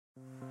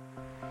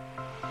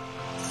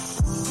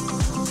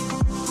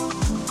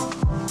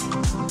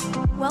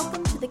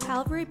Welcome to the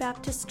Calvary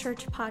Baptist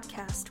Church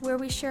podcast, where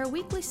we share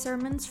weekly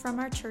sermons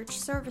from our church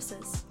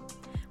services.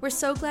 We're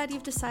so glad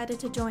you've decided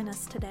to join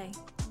us today.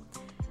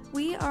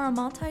 We are a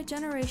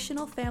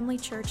multi-generational family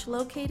church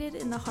located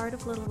in the heart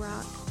of Little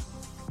Rock.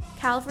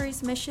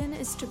 Calvary's mission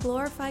is to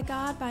glorify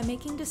God by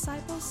making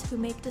disciples who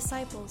make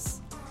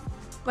disciples.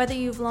 Whether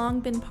you've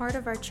long been part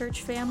of our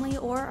church family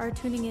or are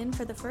tuning in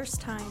for the first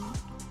time,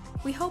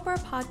 we hope our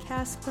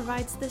podcast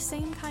provides the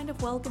same kind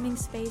of welcoming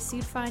space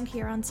you'd find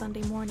here on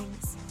Sunday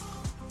mornings.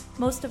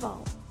 Most of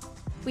all,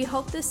 we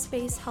hope this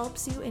space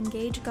helps you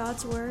engage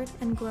God's Word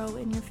and grow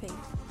in your faith.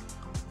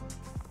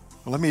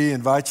 Well, let me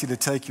invite you to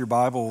take your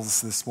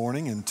Bibles this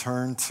morning and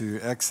turn to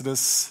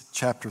Exodus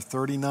chapter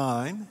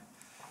 39.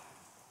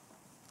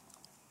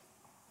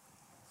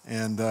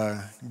 And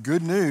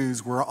good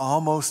news, we're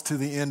almost to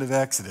the end of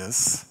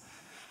Exodus.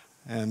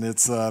 And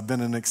it's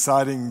been an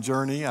exciting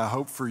journey, I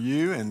hope, for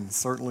you and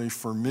certainly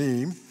for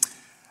me.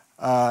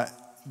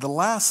 The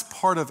last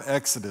part of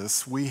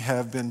Exodus, we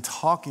have been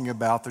talking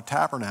about the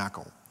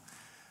tabernacle.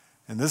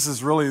 And this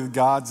is really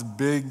God's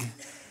big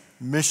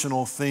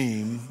missional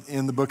theme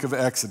in the book of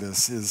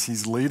Exodus, is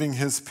he's leading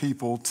his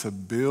people to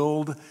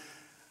build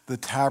the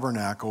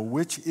tabernacle,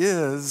 which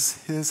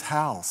is his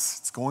house.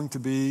 It's going to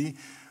be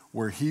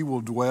where he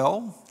will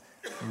dwell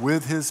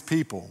with his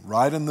people,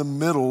 right in the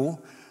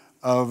middle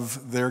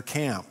of their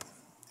camp.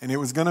 And it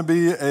was going to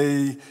be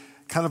a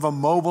kind of a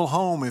mobile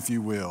home, if you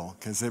will,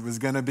 because it was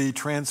going to be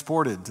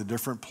transported to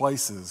different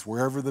places.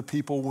 Wherever the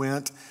people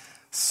went,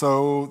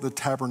 so the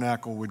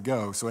tabernacle would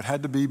go. So it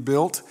had to be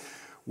built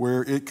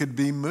where it could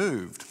be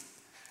moved.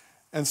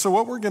 And so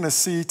what we're going to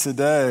see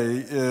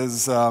today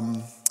is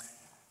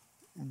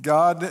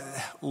God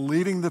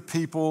leading the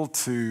people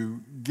to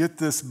get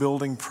this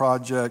building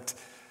project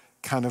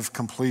kind of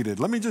completed.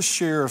 Let me just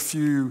share a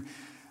few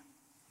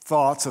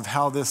thoughts of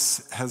how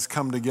this has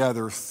come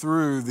together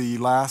through the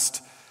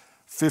last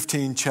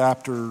 15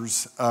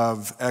 chapters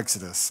of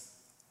Exodus.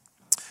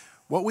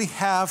 What we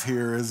have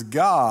here is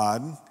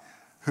God,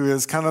 who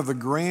is kind of the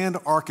grand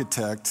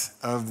architect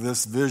of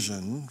this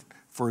vision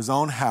for his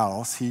own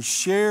house. He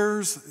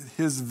shares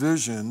his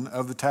vision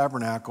of the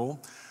tabernacle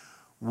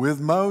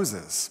with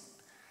Moses.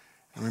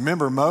 And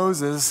remember,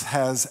 Moses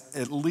has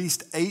at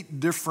least 8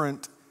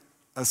 different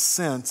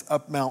ascents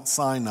up Mount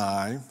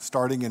Sinai,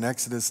 starting in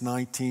Exodus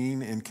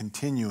 19 and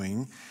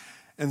continuing.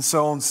 And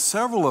so on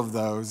several of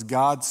those,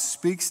 God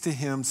speaks to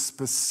him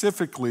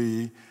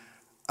specifically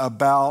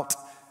about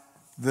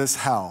this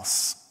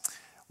house.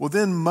 Well,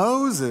 then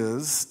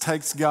Moses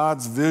takes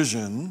God's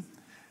vision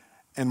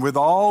and with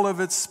all of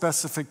its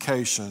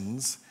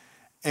specifications,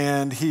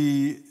 and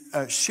he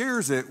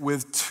shares it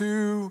with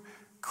 2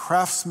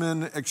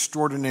 craftsmen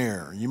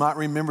extraordinaire. You might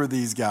remember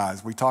these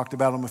guys. We talked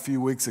about them a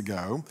few weeks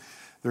ago.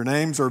 Their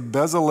names are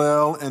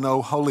Bezalel and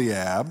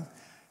Oholiab,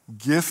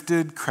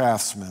 gifted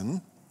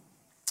craftsmen.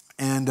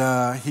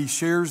 And he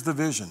shares the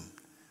vision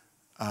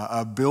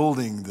of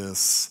building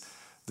this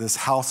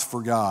house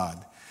for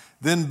God.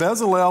 Then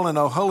Bezalel and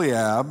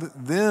Oholiab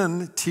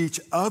then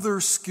teach other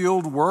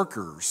skilled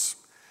workers.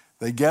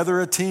 They gather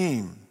a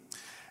team,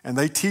 and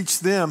they teach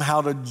them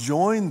how to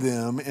join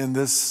them in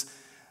this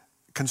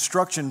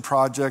construction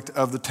project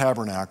of the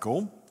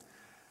tabernacle.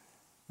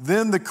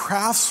 Then the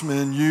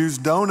craftsmen use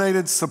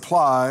donated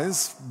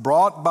supplies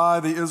brought by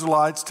the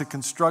Israelites to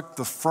construct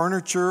the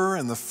furniture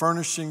and the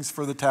furnishings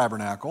for the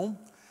tabernacle.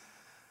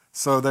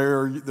 So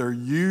they're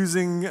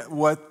using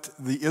what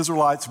the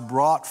Israelites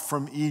brought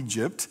from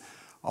Egypt.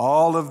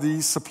 All of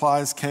these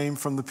supplies came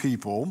from the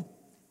people.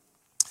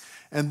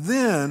 And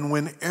then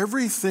when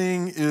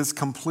everything is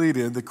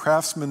completed, the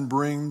craftsmen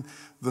bring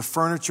the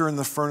furniture and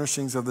the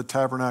furnishings of the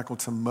tabernacle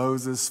to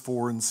Moses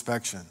for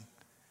inspection.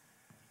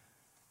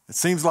 It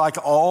seems like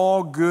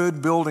all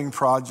good building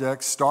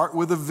projects start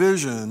with a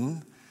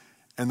vision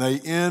and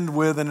they end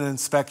with an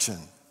inspection.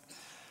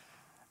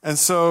 And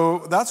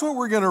so that's what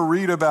we're going to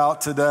read about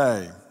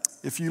today.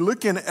 If you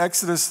look in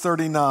Exodus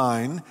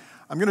 39,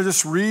 I'm going to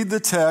just read the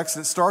text.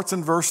 It starts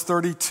in verse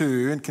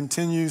 32 and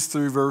continues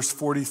through verse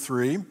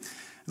 43. And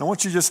I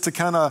want you just to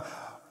kind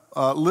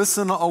of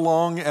listen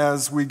along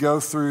as we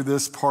go through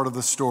this part of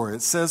the story.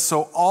 It says,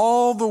 "So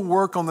all the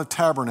work on the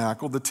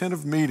tabernacle, the tent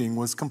of meeting,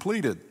 was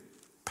completed."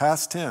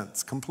 Past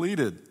tense,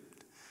 completed.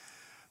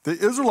 The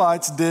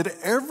Israelites did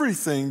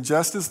everything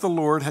just as the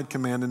Lord had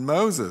commanded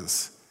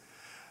Moses.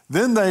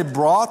 Then they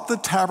brought the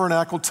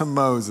tabernacle to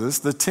Moses,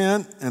 the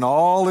tent and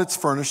all its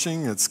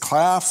furnishing, its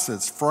clasps,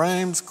 its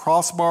frames,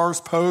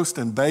 crossbars, posts,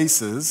 and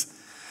bases,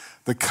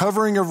 the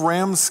covering of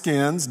ram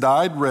skins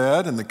dyed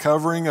red, and the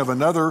covering of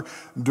another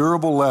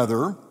durable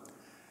leather,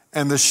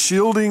 and the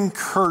shielding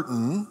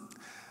curtain,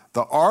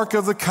 the Ark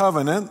of the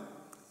Covenant,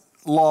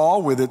 law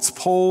with its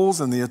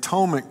poles and the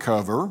atonement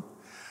cover,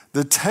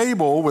 the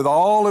table with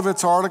all of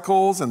its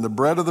articles and the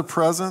bread of the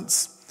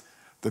presence,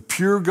 the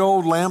pure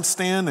gold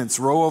lampstand, its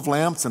row of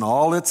lamps and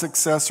all its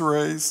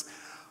accessories,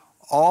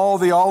 all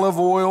the olive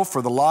oil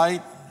for the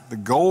light, the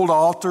gold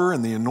altar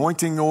and the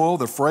anointing oil,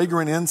 the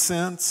fragrant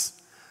incense,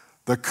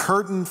 the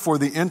curtain for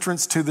the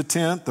entrance to the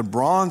tent, the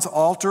bronze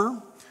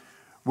altar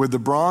with the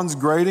bronze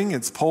grating,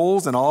 its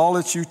poles, and all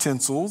its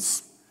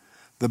utensils,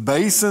 the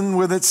basin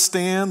with its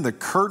stand, the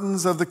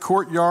curtains of the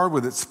courtyard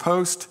with its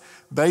post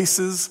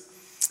bases,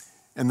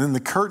 and then the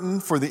curtain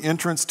for the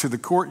entrance to the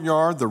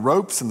courtyard, the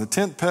ropes and the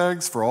tent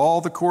pegs for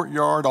all the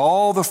courtyard,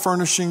 all the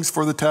furnishings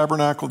for the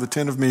tabernacle, the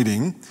tent of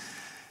meeting,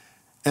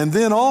 and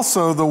then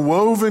also the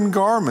woven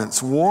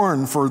garments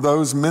worn for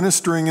those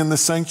ministering in the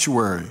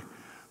sanctuary,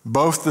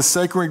 both the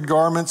sacred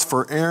garments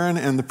for Aaron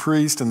and the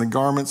priest and the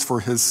garments for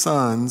his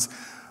sons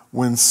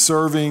when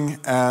serving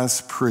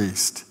as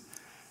priest.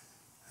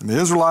 And the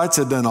Israelites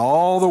had done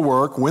all the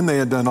work. When they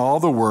had done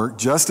all the work,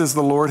 just as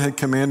the Lord had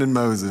commanded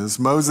Moses,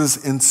 Moses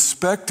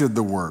inspected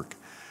the work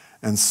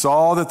and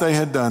saw that they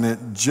had done it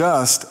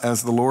just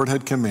as the Lord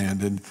had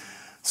commanded.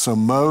 So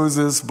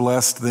Moses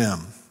blessed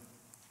them.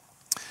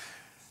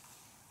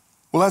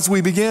 Well, as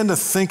we begin to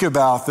think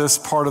about this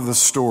part of the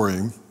story,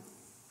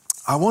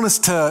 I want us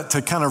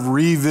to kind of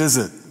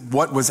revisit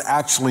what was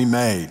actually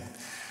made.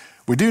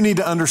 We do need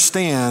to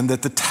understand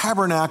that the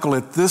tabernacle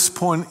at this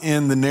point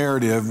in the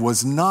narrative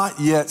was not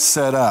yet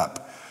set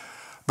up,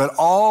 but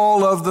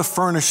all of the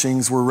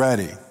furnishings were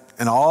ready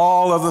and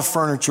all of the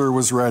furniture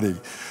was ready.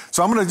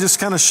 So I'm going to just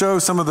kind of show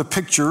some of the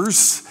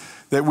pictures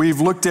that we've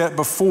looked at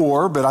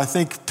before, but I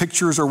think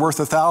pictures are worth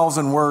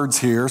 1,000 words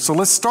here. So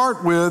let's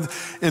start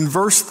with, in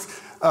verse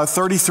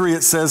 33,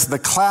 it says, the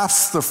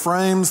clasps, the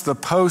frames, the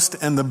post,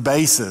 and the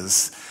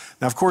bases.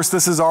 Now, of course,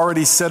 this is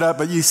already set up,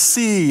 but you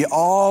see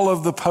all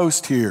of the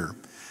post here.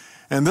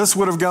 And this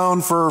would have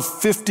gone for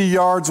 50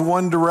 yards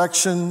one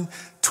direction,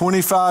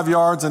 25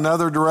 yards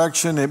another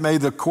direction. It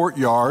made the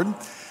courtyard.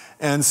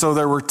 And so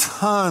there were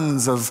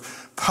tons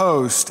of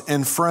posts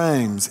and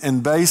frames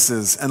and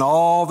bases and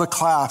all the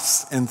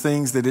clasps and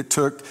things that it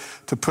took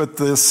to put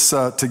this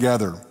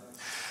together.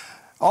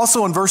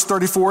 Also in verse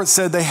 34, it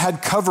said they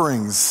had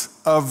coverings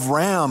of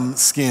ram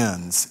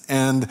skins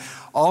and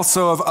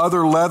also of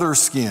other leather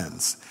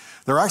skins.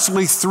 There are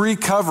actually 3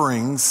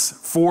 coverings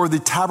for the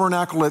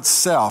tabernacle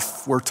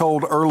itself. We're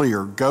told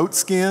earlier, goat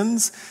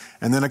skins,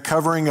 and then a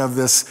covering of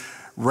this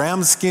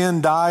ram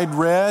skin dyed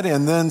red,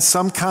 and then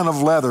some kind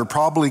of leather,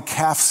 probably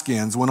calf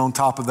skins, went on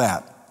top of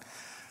that.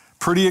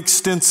 Pretty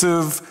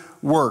extensive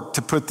work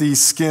to put these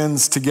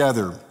skins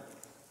together.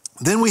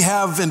 Then we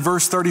have in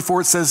verse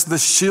 34, it says the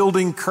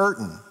shielding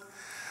curtain.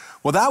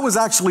 Well, that was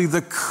actually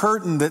the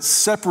curtain that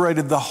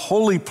separated the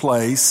holy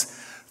place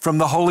from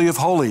the Holy of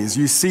Holies.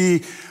 You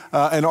see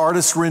an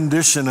artist's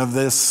rendition of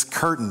this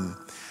curtain.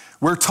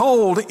 We're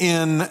told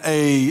in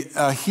a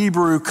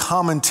Hebrew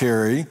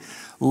commentary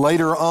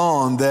later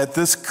on that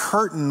this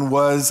curtain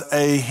was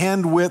a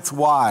hand width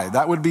wide.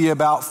 That would be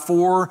about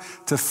 4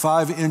 to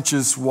 5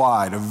 inches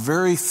wide, a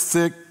very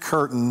thick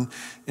curtain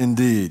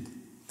indeed.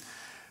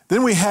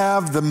 Then we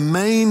have the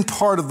main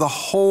part of the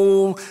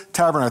whole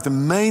tabernacle, the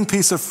main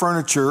piece of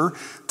furniture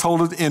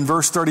told in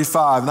verse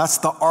 35, and that's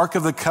the Ark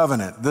of the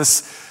Covenant,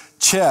 this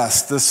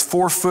chest, this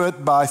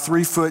 4-foot by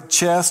 3-foot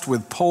chest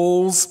with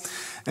poles,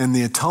 and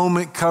the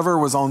atonement cover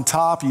was on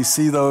top. You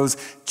see those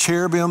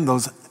cherubim,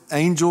 those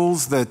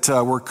angels that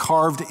were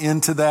carved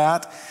into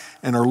that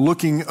and are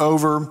looking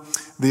over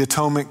the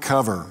atonement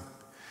cover.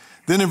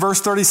 Then in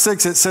verse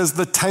 36, it says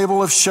the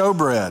table of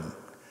showbread.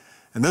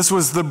 And this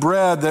was the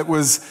bread that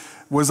was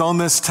on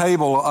this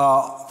table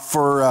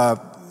for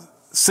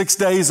 6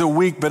 days a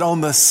week, but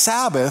on the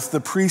Sabbath, the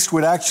priest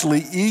would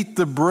actually eat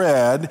the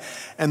bread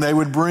and they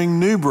would bring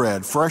new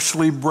bread,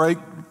 freshly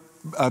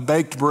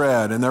baked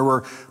bread. And there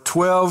were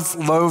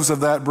 12 loaves of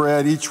that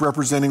bread, each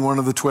representing one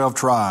of the 12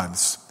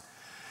 tribes.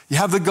 You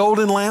have the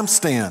golden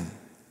lampstand.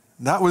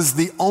 That was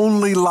the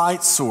only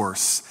light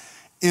source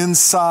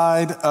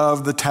inside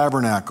of the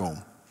tabernacle.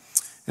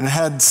 And it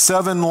had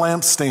 7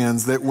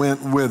 lampstands that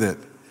went with it.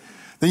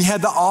 Then you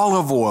had the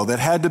olive oil that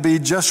had to be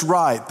just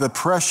right. The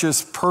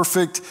precious,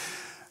 perfect,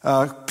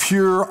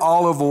 pure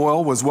olive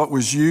oil was what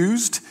was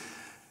used.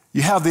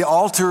 You have the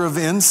altar of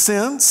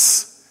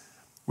incense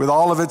with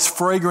all of its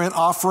fragrant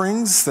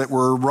offerings that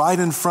were right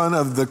in front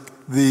of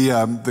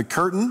the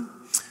curtain,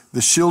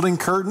 the shielding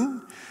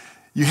curtain.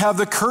 You have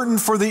the curtain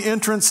for the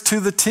entrance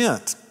to the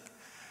tent.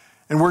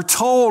 And we're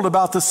told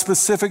about the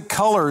specific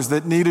colors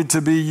that needed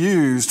to be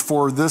used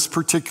for this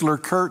particular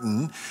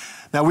curtain.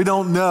 Now, we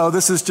don't know.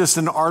 This is just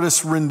an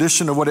artist's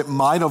rendition of what it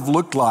might have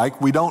looked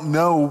like. We don't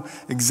know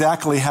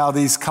exactly how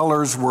these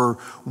colors were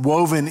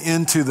woven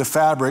into the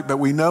fabric, but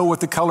we know what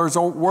the colors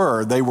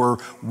were. They were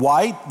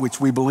white,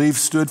 which we believe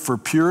stood for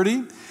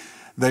purity.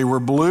 They were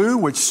blue,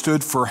 which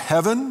stood for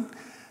heaven.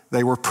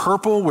 They were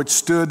purple, which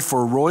stood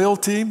for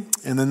royalty.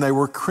 And then they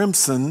were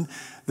crimson,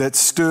 that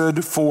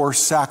stood for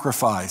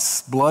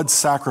sacrifice, blood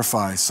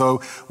sacrifice.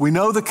 So we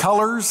know the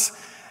colors.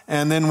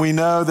 And then we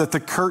know that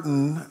the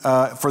curtain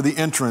for the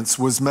entrance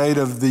was made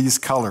of these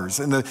colors.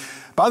 And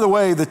by the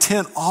way, the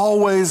tent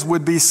always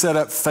would be set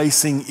up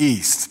facing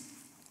east.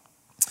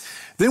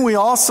 Then we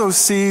also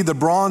see the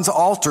bronze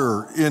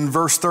altar in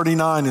verse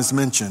 39 is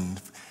mentioned.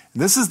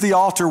 This is the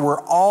altar where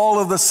all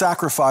of the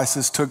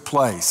sacrifices took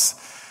place.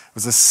 It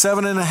was a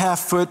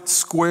 7.5-foot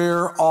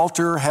square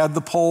altar, had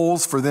the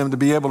poles for them to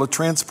be able to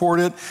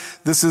transport it.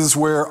 This is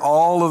where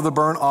all of the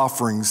burnt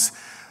offerings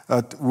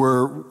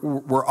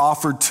were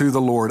offered to the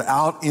Lord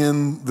out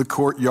in the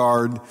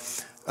courtyard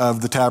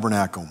of the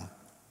tabernacle.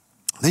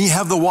 Then you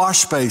have the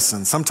wash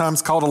basin,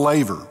 sometimes called a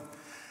laver.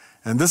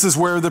 And this is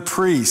where the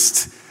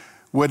priest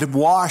would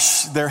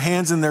wash their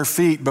hands and their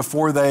feet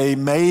before they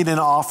made an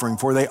offering,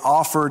 before they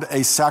offered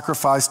a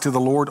sacrifice to the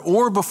Lord,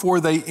 or before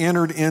they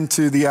entered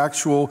into the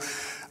actual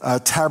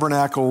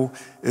tabernacle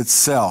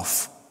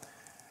itself.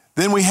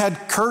 Then we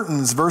had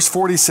curtains. Verse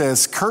 40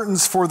 says,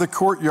 curtains for the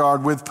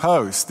courtyard with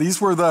posts. These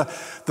were the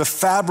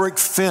fabric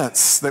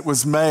fence that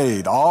was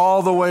made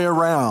all the way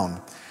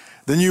around.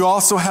 Then you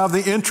also have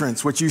the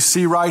entrance, which you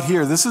see right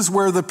here. This is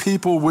where the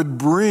people would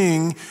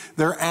bring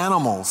their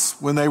animals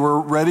when they were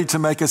ready to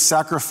make a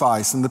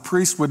sacrifice. And the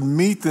priest would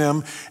meet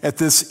them at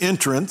this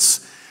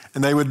entrance,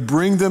 and they would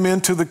bring them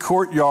into the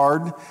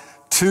courtyard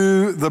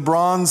to the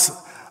bronze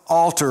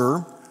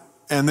altar.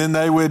 And then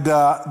they would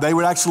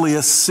actually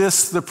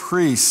assist the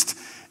priest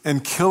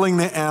in killing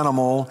the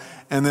animal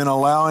and then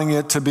allowing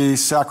it to be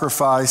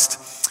sacrificed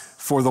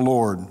for the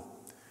Lord.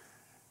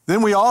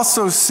 Then we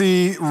also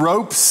see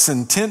ropes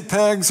and tent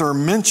pegs are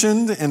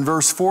mentioned in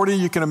verse 40.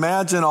 You can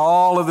imagine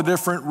all of the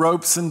different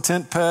ropes and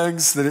tent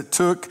pegs that it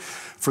took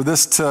for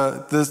this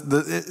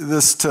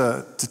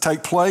to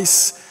take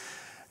place.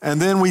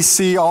 And then we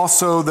see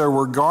also there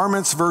were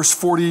garments, verse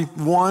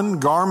 41,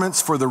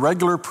 garments for the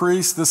regular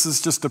priest. This is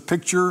just a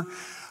picture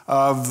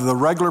of the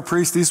regular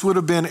priest. These would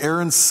have been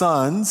Aaron's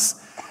sons,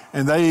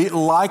 and they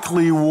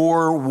likely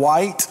wore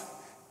white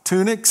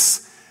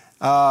tunics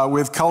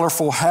with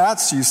colorful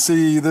hats. You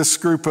see this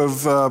group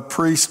of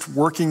priests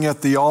working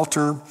at the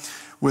altar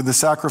with the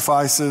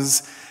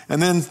sacrifices.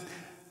 And then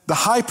the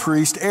high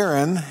priest,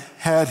 Aaron,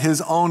 had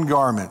his own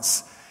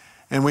garments.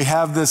 And we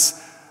have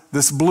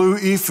this blue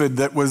ephod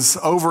that was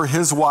over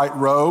his white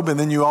robe. And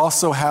then you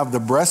also have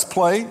the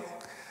breastplate,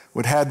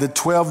 which had the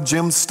 12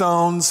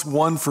 gemstones,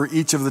 one for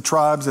each of the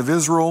tribes of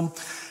Israel.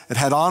 It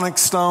had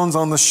onyx stones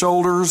on the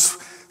shoulders,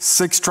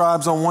 6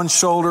 tribes on one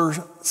shoulder,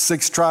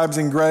 6 tribes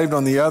engraved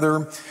on the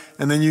other.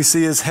 And then you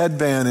see his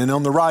headband, and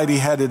on the right he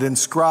had it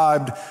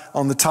inscribed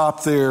on the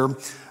top there,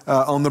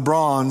 on the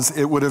bronze.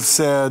 It would have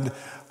said,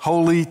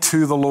 "Holy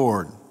to the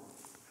Lord."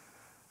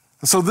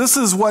 And so this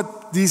is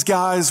what these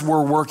guys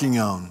were working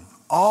on.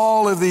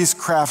 All of these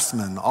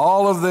craftsmen,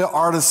 all of the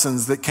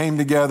artisans that came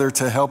together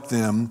to help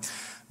them,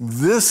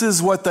 this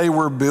is what they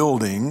were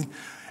building.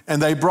 And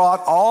they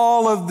brought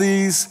all of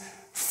these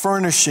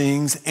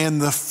furnishings and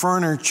the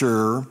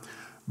furniture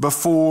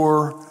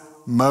before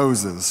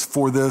Moses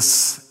for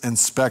this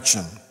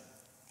inspection.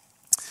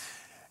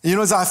 You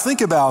know, as I think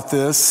about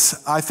this,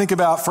 I think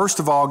about, first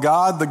of all,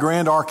 God, the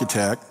grand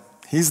architect.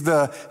 He's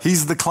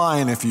the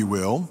client, if you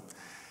will.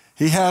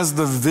 He has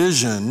the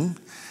vision,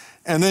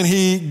 and then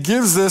he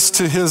gives this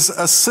to his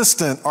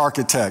assistant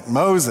architect,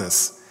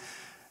 Moses,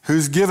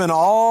 who's given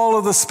all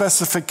of the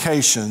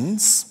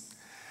specifications.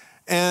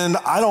 And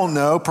I don't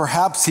know,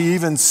 perhaps he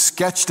even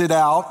sketched it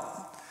out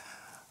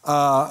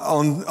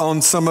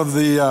on some of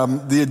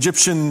the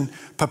Egyptian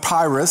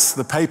papyrus,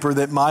 the paper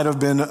that might have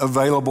been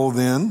available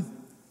then.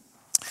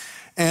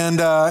 And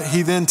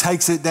he then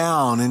takes it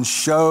down and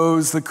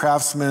shows the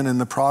craftsmen, and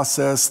the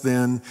process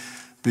then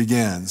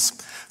begins.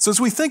 So as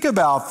we think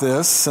about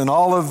this and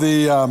all of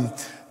the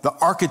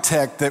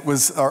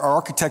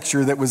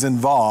architecture that was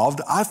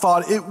involved, I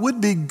thought it would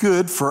be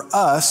good for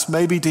us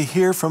maybe to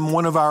hear from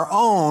one of our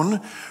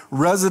own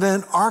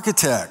resident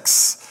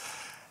architects.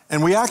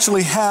 And we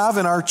actually have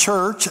in our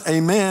church a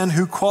man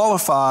who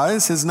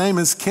qualifies. His name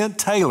is Kent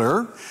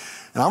Taylor.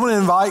 And I'm going to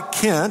invite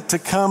Kent to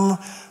come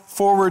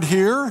forward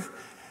here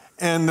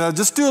and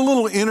just do a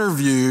little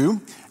interview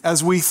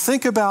as we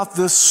think about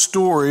this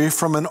story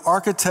from an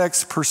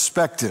architect's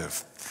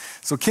perspective.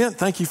 So Kent,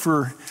 thank you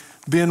for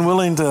being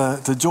willing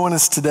to join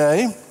us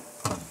today.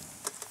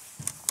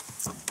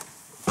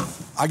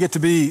 I get to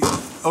be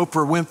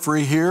Oprah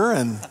Winfrey here,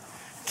 and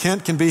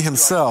Kent can be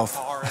himself.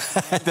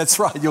 That's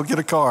right, you'll get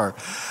a car.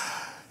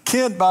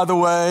 Kent, by the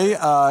way,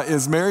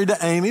 is married to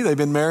Amy. They've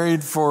been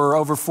married for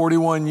over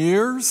 41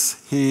 years.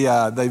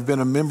 They've been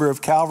a member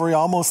of Calvary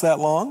almost that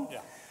long. Yeah.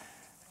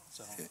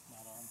 So,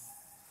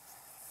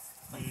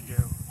 there you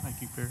go.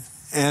 Thank you, Perry.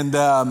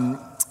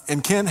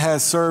 And Kent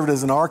has served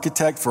as an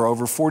architect for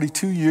over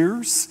 42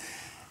 years,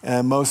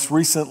 and most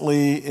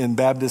recently in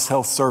Baptist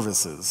Health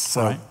Services.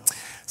 So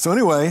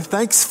anyway,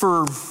 thanks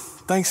for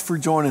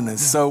joining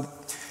us. Yeah. So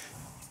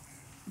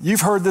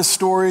you've heard this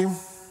story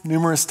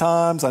numerous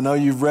times. I know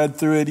you've read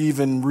through it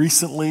even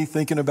recently,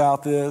 thinking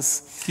about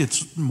this.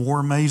 It's more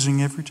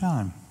amazing every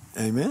time.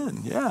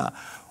 Amen. Yeah.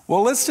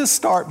 Well, let's just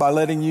start by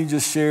letting you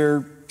just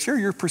share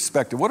your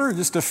perspective. What are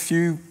just a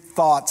few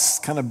thoughts,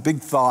 kind of big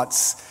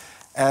thoughts,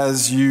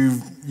 as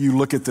you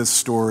look at this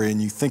story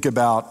and you think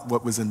about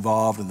what was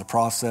involved in the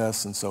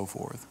process and so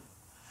forth?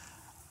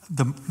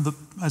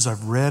 As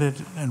I've read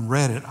it,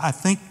 I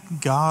think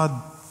God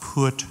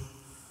put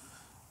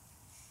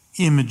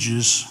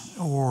images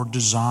or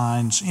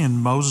designs in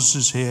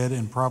Moses' head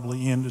and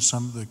probably into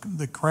some of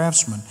the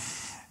craftsmen.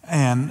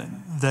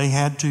 And they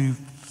had to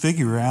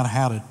figure out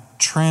how to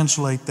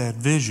translate that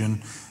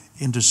vision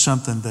into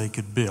something they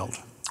could build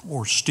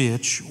or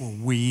stitch or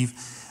weave.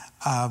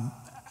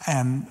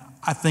 And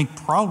I think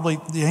probably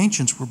the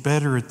ancients were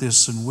better at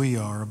this than we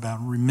are about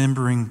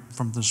remembering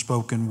from the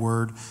spoken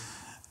word,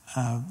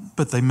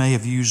 but they may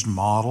have used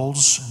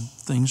models and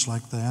things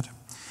like that.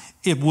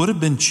 It would have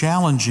been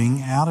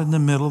challenging out in the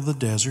middle of the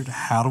desert.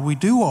 How do we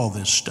do all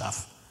this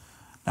stuff?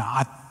 Now,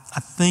 I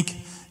think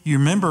you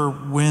remember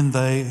when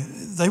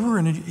they were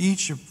in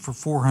Egypt for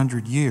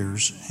 400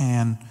 years,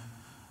 and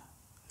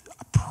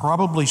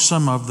probably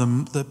some of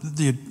them,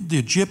 the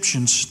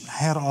Egyptians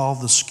had all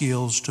the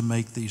skills to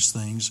make these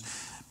things.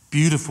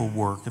 Beautiful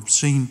work. I've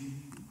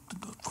seen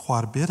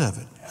quite a bit of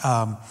it.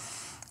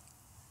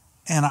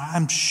 And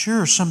I'm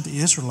sure some of the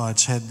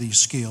Israelites had these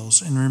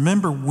skills. And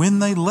remember, when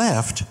they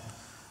left,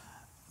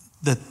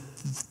 that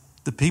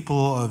the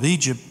people of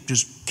Egypt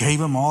just gave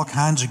them all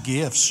kinds of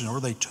gifts, or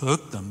they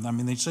took them. I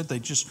mean, they said they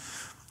just,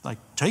 like,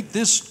 take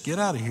this, get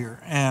out of here.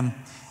 And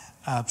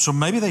so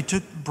maybe they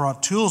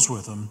brought tools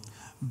with them,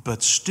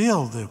 but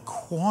still the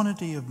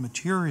quantity of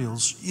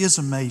materials is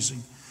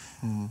amazing.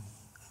 Mm.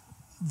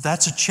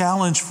 That's a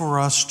challenge for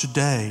us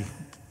today,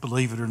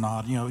 believe it or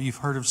not. You know, you've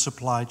heard of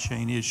supply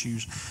chain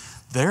issues.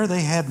 There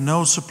they had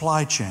no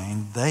supply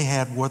chain. They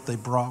had what they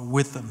brought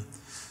with them.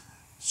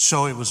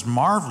 So it was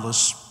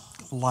marvelous.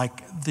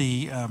 Like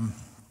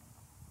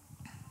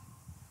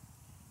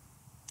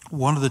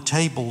one of the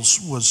tables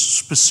was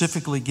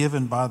specifically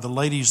given by the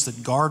ladies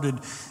that guarded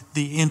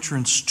the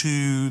entrance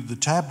to the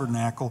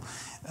tabernacle.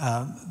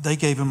 They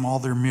gave them all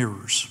their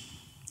mirrors,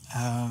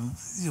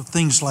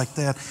 things like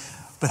that.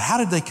 But how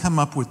did they come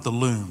up with the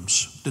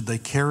looms? Did they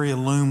carry a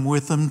loom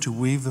with them to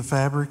weave the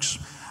fabrics?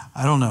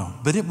 I don't know,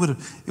 but it would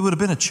have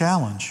been a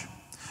challenge.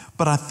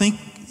 But I think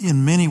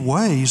in many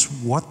ways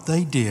what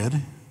they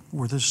did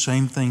were the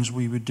same things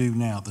we would do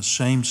now, the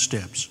same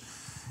steps.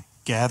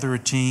 Gather a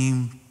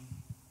team,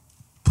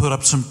 put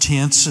up some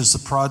tents as the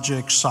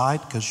project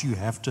site, because you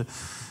have to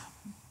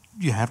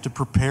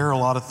prepare a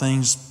lot of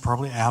things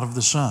probably out of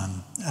the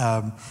sun,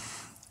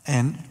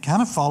 and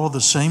kind of follow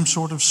the same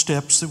sort of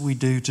steps that we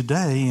do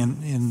today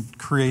in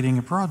creating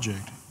a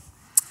project.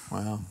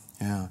 Wow,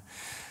 yeah.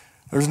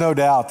 There's no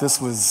doubt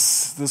this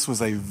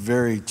was a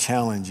very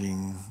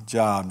challenging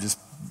job, just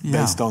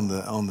based on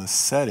the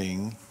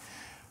setting.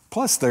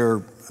 Plus, they're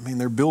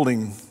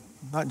building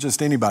not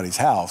just anybody's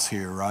house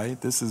here, right?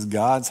 This is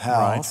God's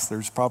house. Right.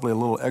 There's probably a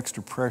little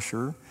extra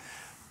pressure.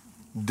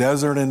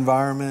 Desert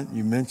environment,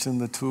 you mentioned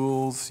the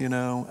tools,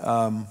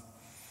 How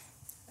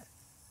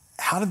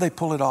did they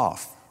pull it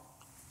off?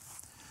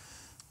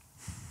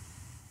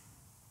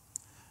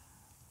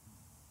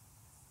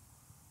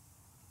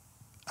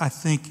 I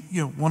think,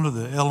 one of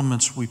the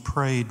elements we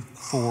prayed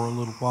for a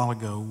little while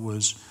ago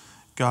was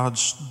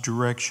God's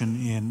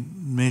direction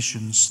in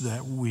missions,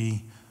 that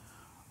we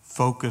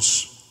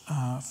focus,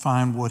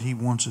 find what He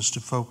wants us to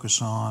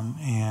focus on,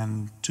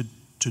 and to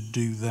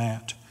do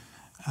that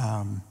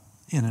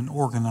in an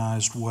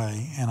organized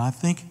way. And I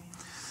think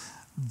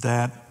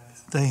that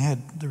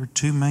there were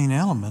two main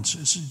elements.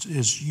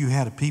 Is you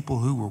had a people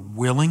who were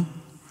willing.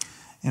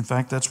 In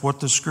fact, that's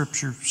what the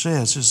Scripture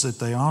says, is that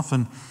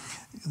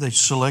they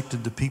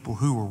selected the people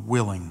who were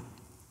willing,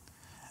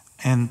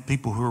 and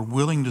people who are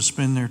willing to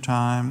spend their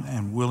time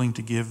and willing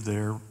to give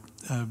their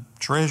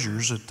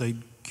treasures that they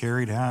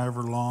carried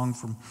however long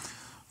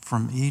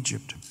from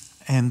Egypt,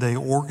 and they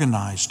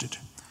organized it.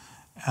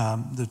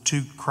 The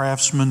two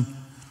craftsmen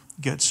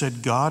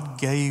said God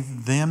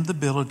gave them the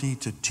ability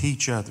to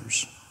teach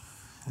others.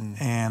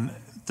 And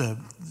the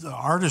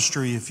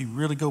artistry, if you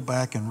really go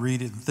back and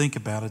read it and think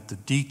about it, the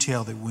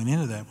detail that went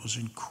into that was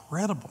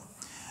incredible.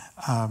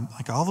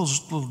 Like all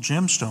those little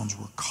gemstones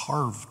were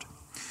carved.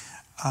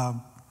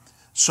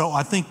 So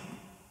I think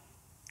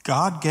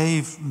God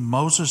gave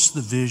Moses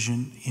the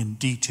vision in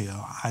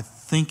detail. I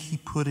think He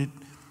put it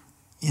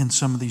in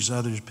some of these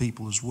other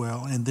people as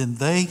well. And then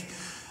they,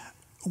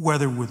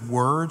 whether with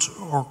words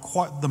or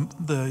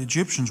the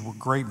Egyptians were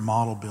great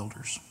model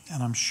builders.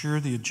 And I'm sure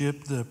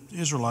the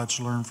Israelites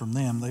learned from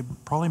them. They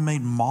probably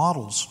made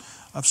models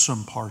of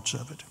some parts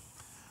of it.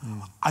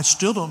 I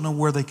still don't know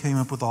where they came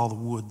up with all the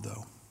wood,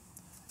 though,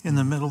 in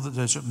the middle of the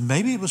desert.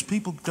 Maybe it was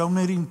people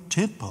donating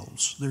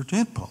their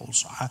tent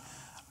poles.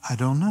 I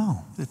don't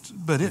know.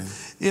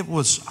 It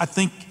was, I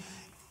think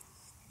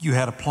you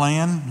had a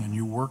plan and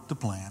you worked the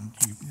plan.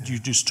 You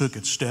just took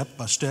it step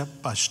by step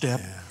by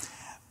step. Yeah.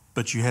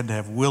 But you had to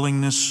have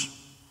willingness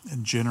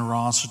and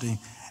generosity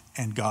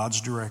and God's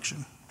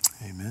direction.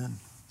 Amen.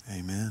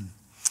 Amen.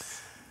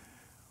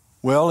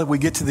 Well, we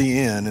get to the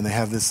end and they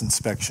have this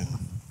inspection.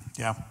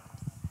 Yeah.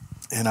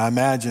 And I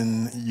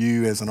imagine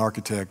you as an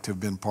architect have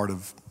been part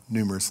of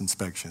numerous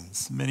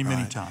inspections. Many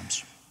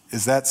times.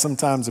 Is that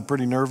sometimes a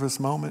pretty nervous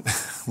moment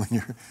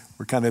when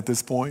we're kind of at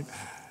this point?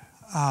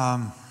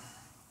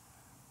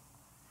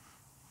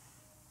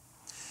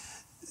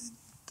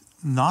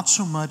 Not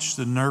so much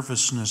the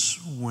nervousness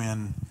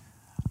when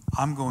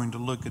I'm going to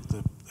look at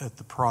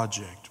the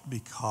project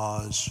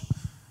because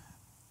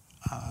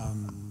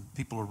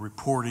people are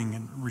reporting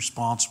and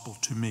responsible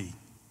to me.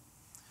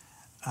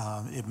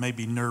 It may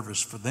be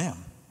nervous for them.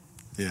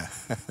 Yeah.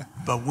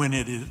 But when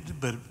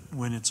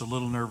it's a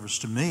little nervous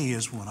to me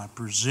is when I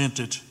present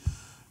it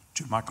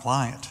to my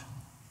client.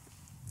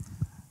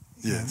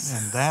 Yes.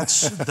 And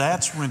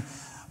that's when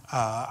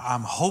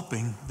I'm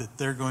hoping that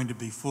they're going to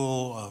be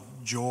full of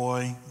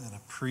joy and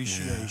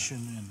appreciation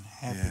and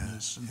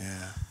happiness.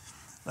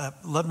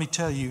 Let me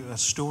tell you a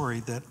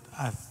story that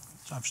I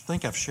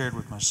think I've shared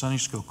with my Sunday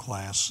school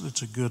class.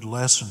 It's a good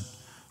lesson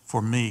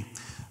for me.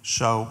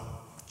 So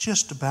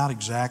just about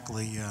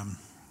exactly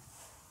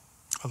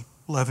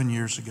 11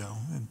 years ago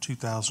in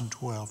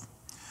 2012,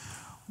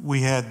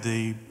 we had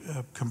the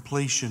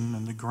completion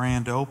and the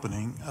grand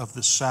opening of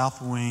the South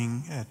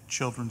Wing at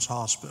Children's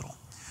Hospital,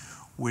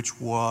 which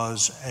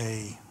was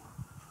a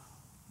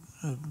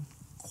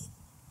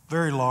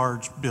very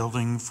large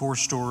building, 4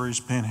 stories,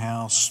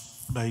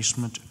 penthouse,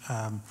 basement,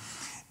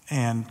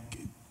 and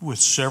with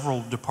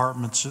several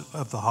departments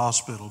of the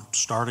hospital,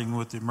 starting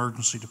with the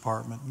emergency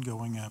department and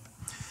going up.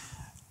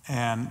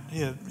 And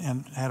it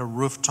had a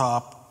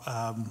rooftop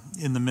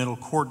in the middle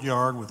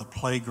courtyard with a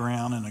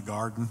playground and a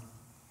garden.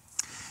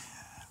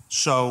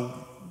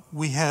 So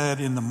we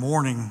had in the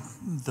morning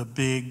the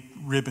big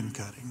ribbon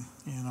cutting,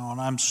 and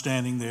I'm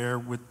standing there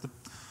with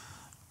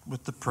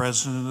the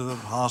president of the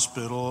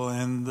hospital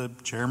and the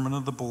chairman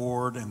of the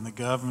board and the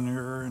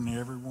governor and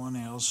everyone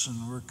else,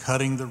 and we're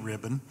cutting the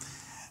ribbon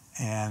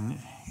and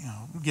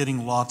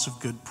getting lots of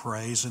good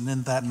praise. And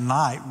then that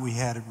night we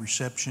had a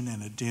reception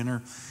and a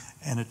dinner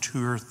and a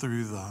tour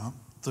through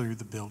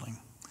the building,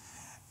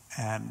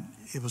 and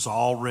it was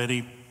all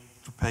ready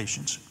for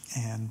patients.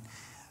 And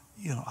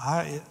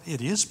it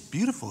is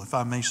beautiful, if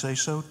I may say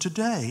so,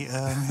 today.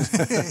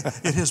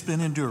 It has been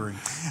enduring.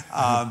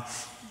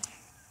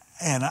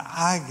 And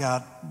I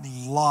got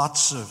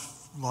lots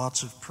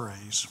of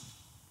praise.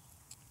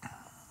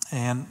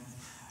 And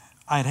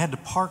I had to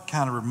park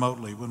kind of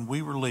remotely. When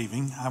we were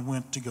leaving, I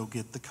went to go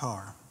get the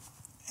car.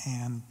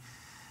 And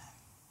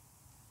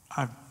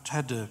I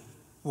had to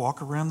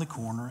walk around the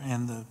corner,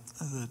 and the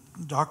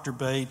Dr.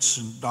 Bates,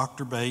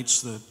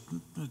 the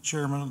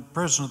chairman, the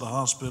president of the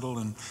hospital,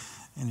 and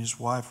his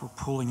wife were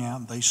pulling out,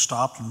 and they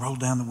stopped and rolled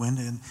down the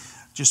window and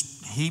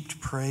just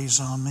heaped praise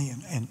on me.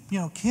 And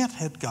Kent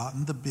had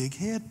gotten the big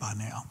head by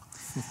now.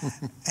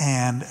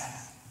 And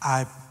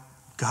I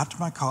got to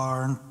my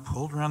car and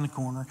pulled around the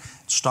corner,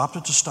 stopped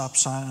at the stop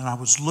sign, and I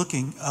was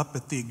looking up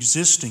at the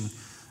existing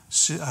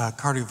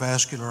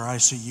cardiovascular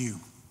ICU.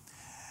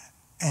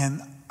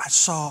 And I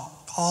saw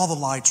all the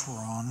lights were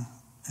on,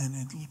 and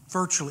in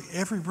virtually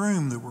every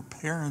room there were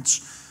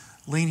parents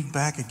leaning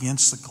back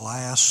against the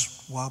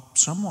glass while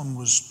someone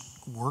was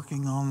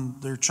working on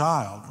their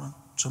child,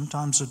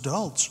 sometimes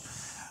adults.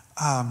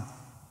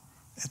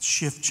 At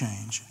shift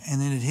change. And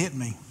then it hit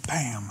me,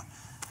 bam,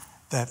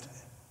 that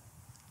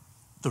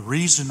the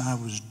reason I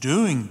was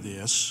doing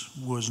this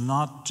was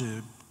not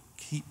to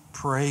keep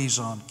praise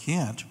on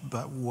Kent,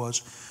 but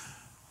was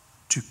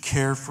to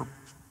care for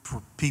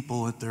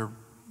people at their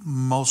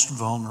most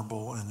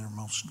vulnerable and their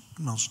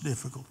most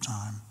difficult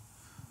time.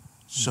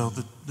 So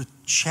the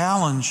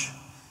challenge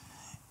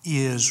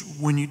is,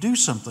 when you do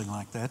something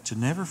like that, to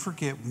never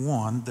forget,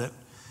 one, that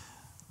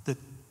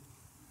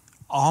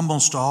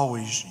almost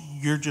always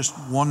you're just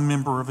one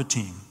member of a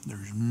team.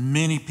 There's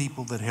many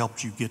people that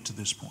helped you get to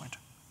this point.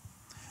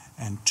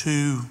 And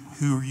two,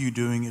 who are you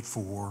doing it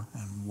for,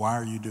 and why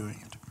are you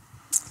doing it?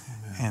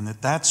 Amen. And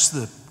that's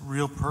the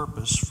real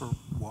purpose for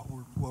what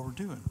we're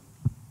doing.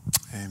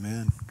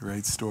 Amen.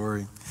 Great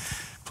story.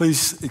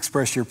 Please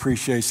express your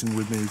appreciation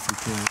with me for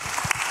Kent.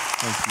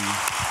 Thank you.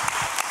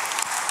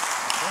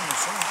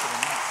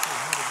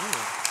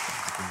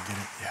 Get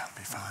it? Yeah,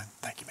 be fine.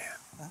 Thank you, man.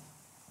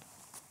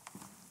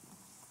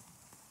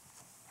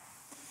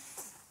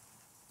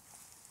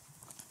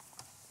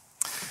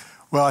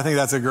 Well, I think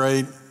that's a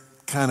great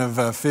kind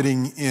of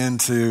fitting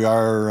into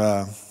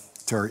our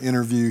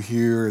interview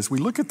here. As we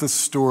look at this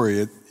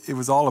story, it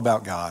was all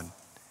about God.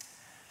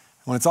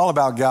 When it's all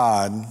about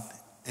God,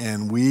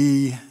 and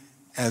we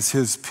as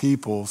His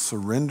people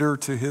surrender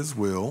to His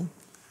will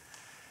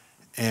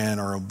and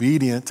are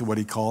obedient to what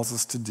He calls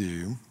us to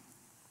do,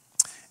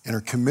 and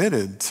are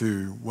committed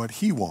to what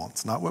He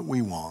wants, not what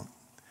we want,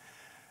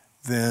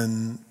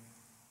 then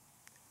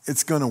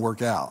it's going to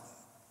work out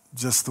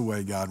just the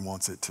way God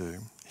wants it to.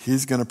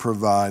 He's going to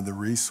provide the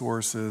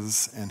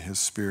resources and His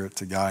Spirit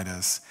to guide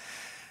us.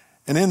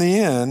 And in the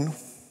end,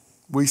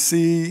 we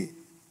see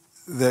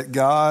that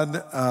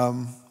God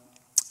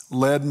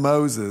led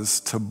Moses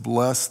to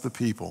bless the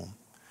people.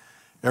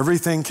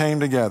 Everything came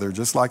together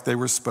just like they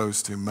were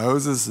supposed to.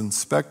 Moses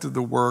inspected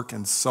the work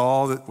and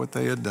saw that what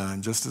they had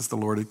done, just as the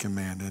Lord had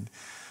commanded.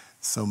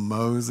 So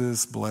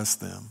Moses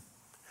blessed them.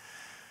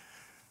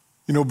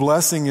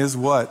 Blessing is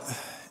what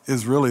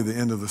is really the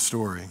end of the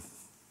story.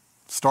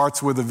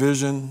 Starts with a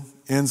vision,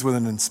 ends with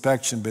an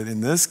inspection, but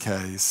in this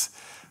case,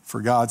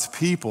 for God's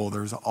people,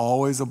 there's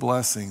always a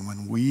blessing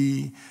when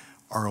we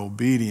are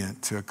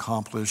obedient to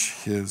accomplish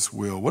his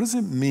will. What does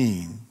it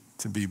mean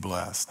to be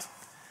blessed?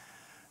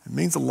 It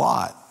means a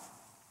lot.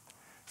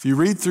 If you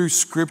read through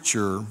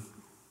Scripture,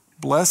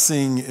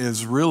 blessing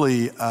is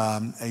really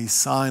a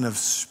sign of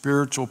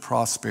spiritual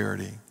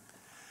prosperity.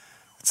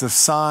 It's a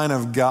sign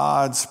of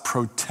God's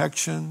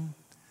protection,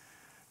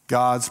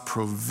 God's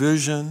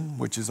provision,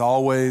 which is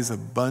always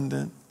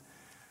abundant,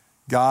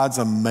 God's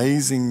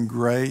amazing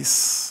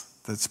grace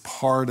that's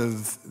part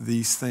of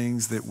these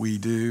things that we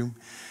do.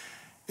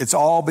 It's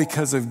all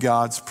because of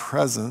God's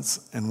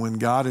presence, and when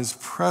God is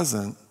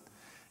present,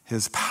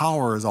 his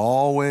power is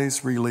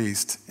always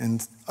released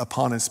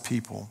upon his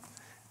people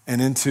and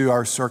into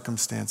our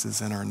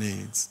circumstances and our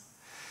needs.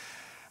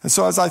 And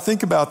so as I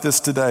think about this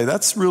today,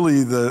 that's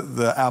really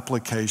the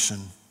application.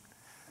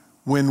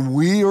 When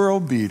we are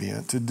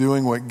obedient to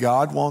doing what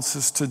God wants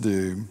us to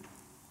do,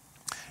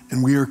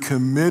 and we are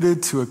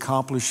committed to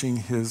accomplishing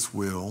his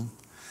will,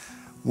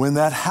 when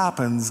that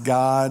happens,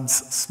 God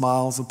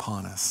smiles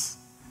upon us.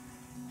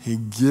 He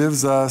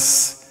gives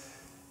us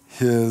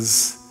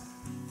his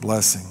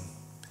blessing.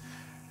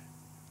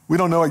 We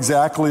don't know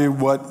exactly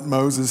what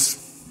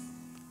Moses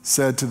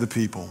said to the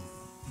people.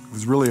 It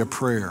was really a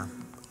prayer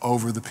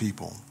over the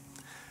people.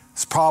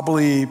 It's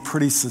probably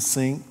pretty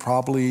succinct,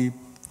 probably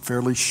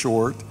fairly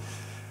short.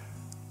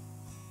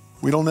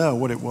 We don't know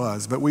what it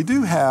was, but we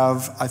do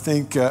have, I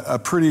think, a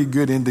pretty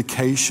good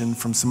indication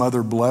from some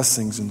other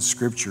blessings in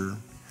Scripture.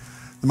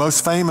 The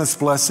most famous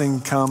blessing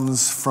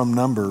comes from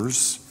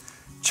Numbers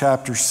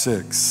chapter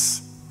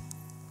 6.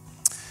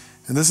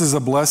 And this is a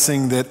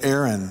blessing that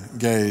Aaron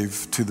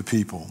gave to the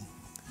people.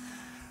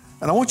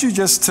 And I want you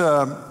just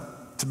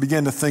to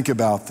begin to think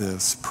about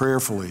this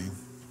prayerfully.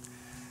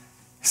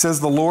 He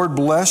says, "The Lord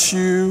bless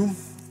you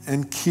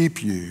and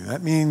keep you."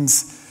 That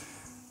means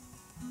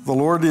the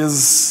Lord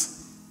is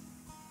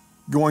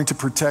going to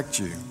protect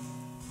you.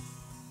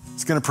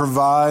 He's going to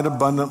provide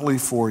abundantly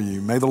for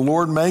you. May the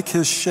Lord make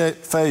his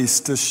face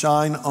to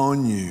shine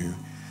on you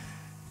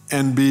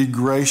and be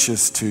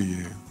gracious to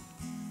you.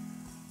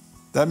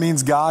 That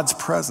means God's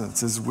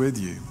presence is with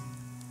you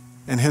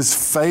and his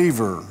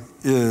favor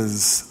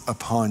is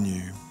upon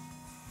you.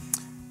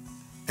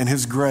 And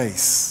his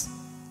grace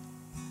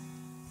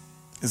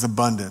is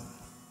abundant,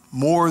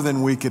 more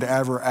than we could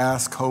ever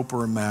ask, hope,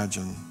 or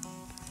imagine,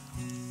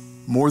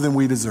 more than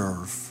we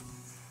deserve.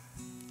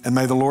 And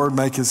may the Lord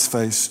make his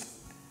face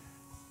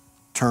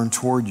turn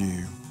toward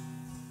you.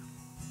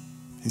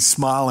 He's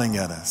smiling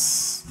at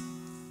us,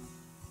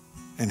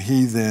 and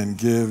he then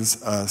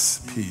gives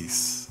us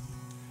peace.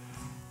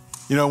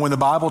 You know, when the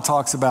Bible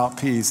talks about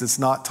peace, it's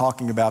not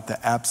talking about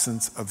the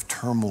absence of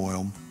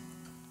turmoil,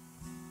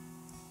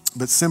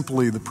 but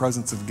simply the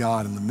presence of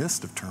God in the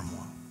midst of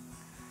turmoil.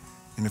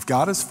 And if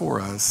God is for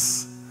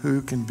us,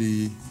 who can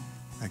be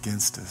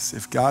against us?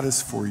 If God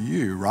is for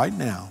you right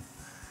now,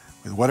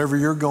 with whatever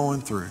you're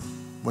going through,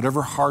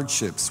 whatever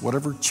hardships,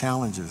 whatever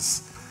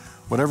challenges,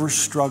 whatever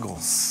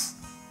struggles,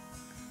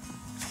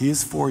 if he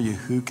is for you,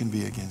 who can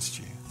be against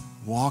you?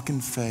 Walk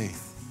in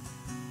faith.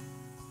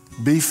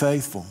 Be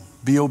faithful.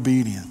 Be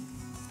obedient.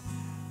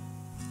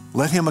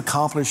 Let him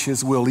accomplish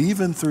his will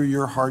even through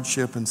your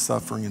hardship and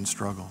suffering and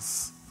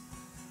struggles.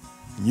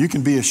 And you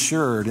can be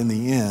assured in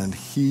the end,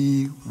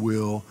 he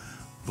will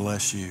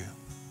bless you.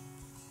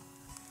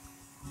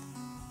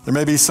 There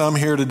may be some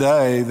here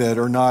today that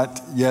are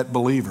not yet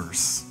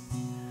believers.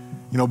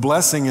 You know,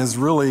 blessing is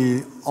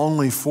really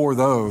only for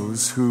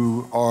those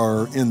who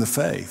are in the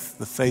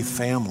faith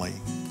family.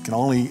 You can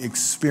only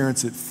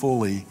experience it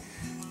fully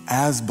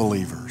as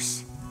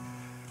believers.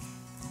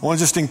 I want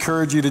to just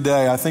encourage you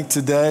today. I think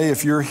today,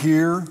 if you're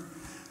here,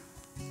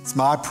 it's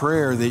my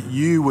prayer that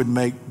you would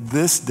make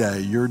this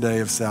day your day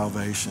of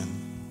salvation.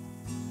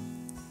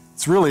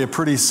 It's really a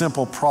pretty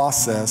simple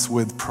process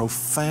with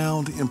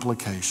profound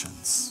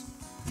implications.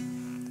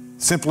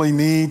 Simply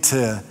need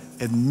to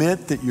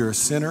admit that you're a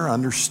sinner,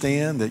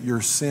 understand that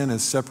your sin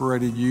has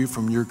separated you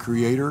from your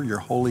Creator, your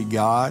holy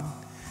God.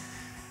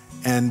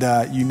 And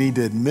you need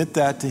to admit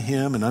that to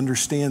him and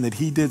understand that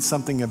he did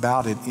something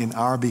about it in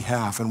our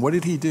behalf. And what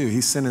did he do?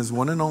 He sent his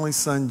one and only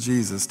Son,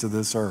 Jesus, to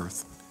this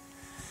earth.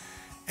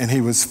 And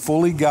he was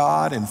fully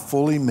God and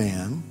fully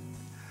man.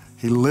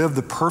 He lived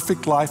the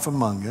perfect life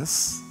among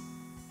us.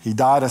 He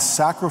died a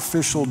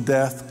sacrificial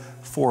death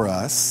for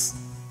us,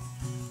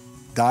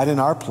 died in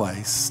our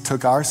place,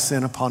 took our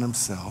sin upon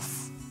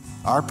himself,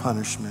 our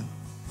punishment.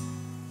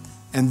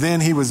 And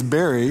then he was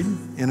buried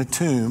in a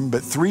tomb,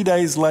 but 3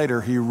 days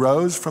later he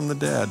rose from the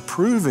dead,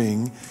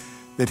 proving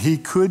that he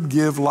could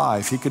give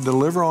life. He could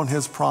deliver on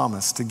his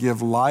promise to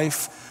give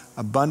life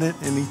abundant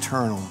and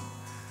eternal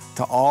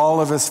to all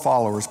of his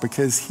followers,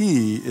 because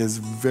he is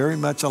very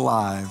much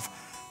alive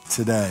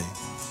today.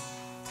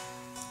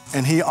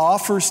 And he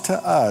offers to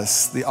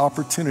us the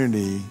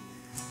opportunity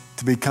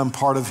to become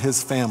part of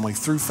his family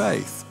through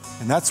faith.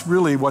 And that's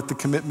really what the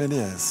commitment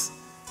is.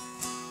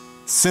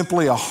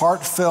 Simply a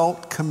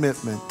heartfelt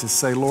commitment to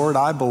say, Lord,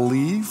 I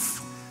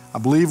believe, I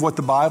believe what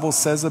the Bible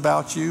says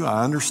about you.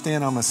 I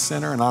understand I'm a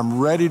sinner, and I'm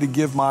ready to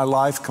give my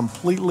life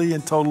completely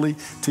and totally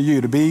to you,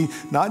 to be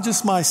not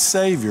just my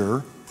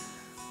Savior,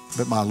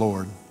 but my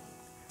Lord.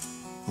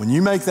 When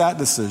you make that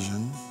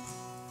decision,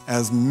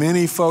 as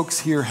many folks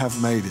here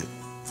have made it,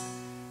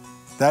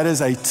 that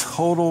is a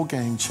total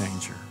game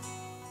changer.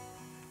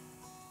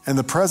 And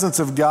the presence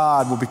of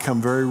God will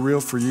become very real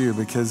for you,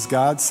 because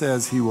God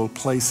says He will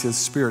place His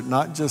Spirit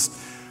not just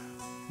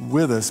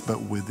with us,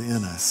 but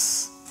within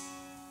us.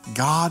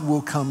 God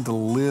will come to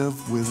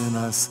live within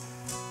us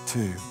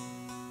too.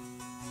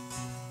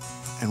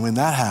 And when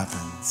that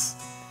happens,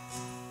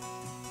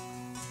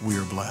 we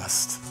are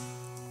blessed.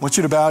 I want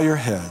you to bow your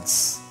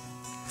heads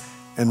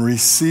and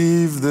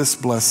receive this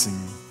blessing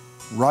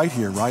right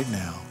here, right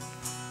now,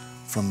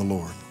 from the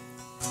Lord.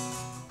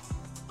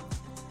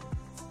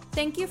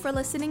 Thank you for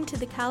listening to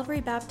the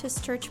Calvary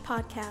Baptist Church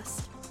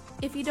podcast.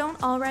 If you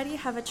don't already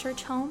have a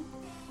church home,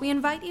 we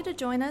invite you to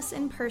join us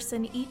in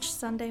person each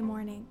Sunday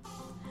morning.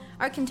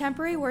 Our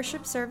contemporary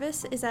worship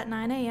service is at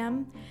 9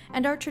 a.m.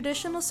 and our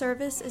traditional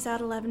service is at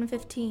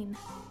 11:15.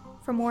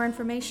 For more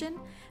information,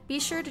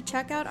 be sure to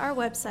check out our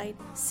website,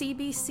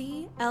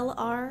 cbclr.org.